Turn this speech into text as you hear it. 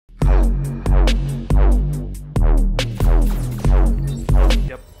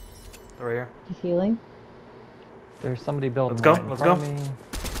He's healing. There's somebody building. Let's go. Right in Let's front go. of me.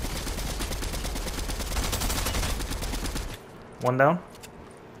 One down.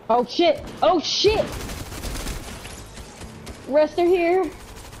 Oh shit! Oh shit! Rest are here.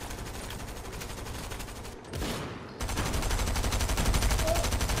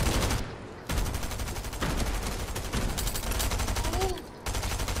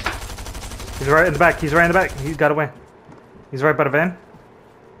 He's right in the back. He's right in the back. He got away. He's right by the van.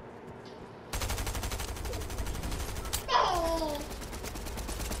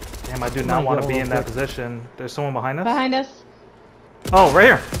 Damn, I do not want to be in that position. There's someone behind us. Behind us. Oh, right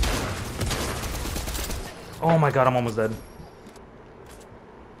here. Oh my god, I'm almost dead.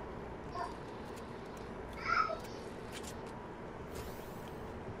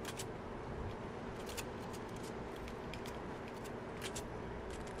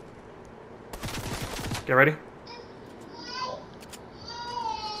 Get ready.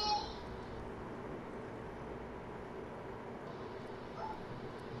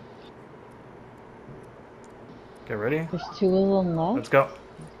 Get ready. There's two of them left. Let's go.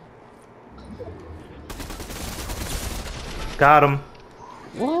 Got him.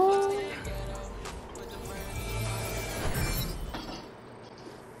 What?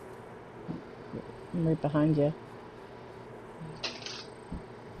 I'm right behind you.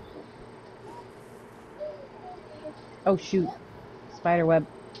 Oh shoot. Spider web.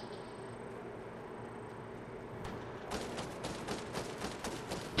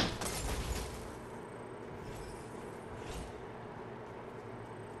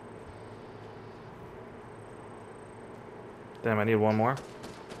 Damn, I need one more.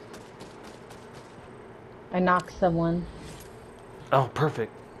 I knocked someone. Oh,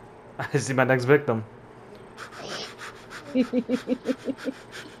 perfect. I see my next victim. I'm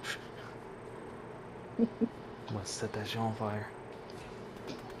gonna set that shit on fire.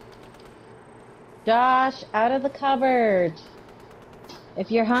 Josh, out of the cupboard.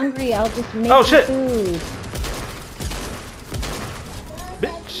 If you're hungry, I'll just make Oh, you shit. food.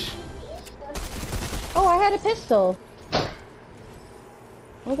 Bitch. Oh, I had a pistol.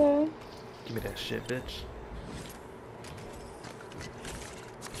 Okay. Give me that shit, bitch.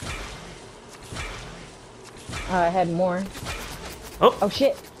 I had more. Oh. Oh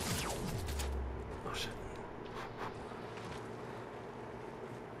shit. Oh shit.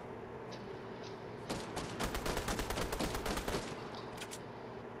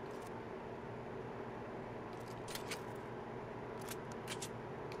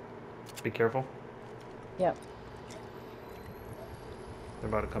 Be careful. Yep. They're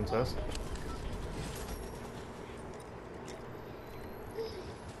about to come to us.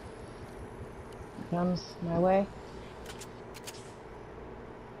 Comes my way.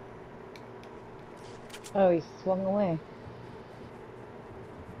 Oh, he swung away.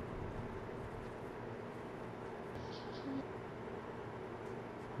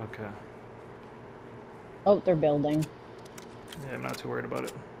 Okay. Oh, they're building. Yeah, I'm not too worried about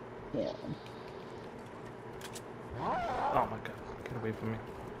it. Yeah. Oh my god. Get away from me.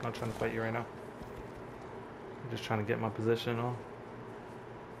 I'm not trying to fight you right now. I'm just trying to get my position on.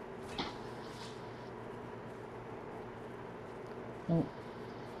 Oh.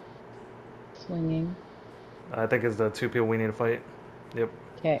 Swinging. I think it's the two people we need to fight. Yep.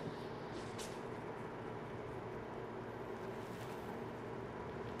 Okay.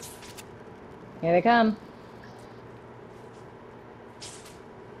 Here they come.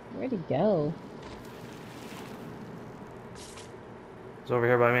 Where'd he go? It's over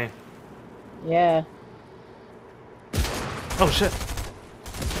here by me. Yeah. Oh shit.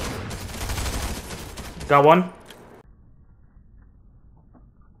 Got one.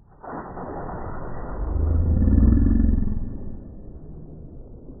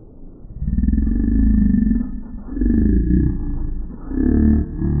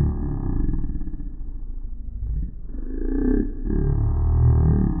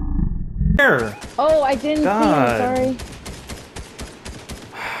 Here. Oh, I didn't God. see him, sorry.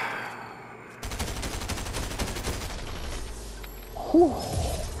 Whew.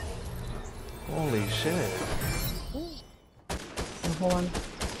 Holy shit. Oh, hold on.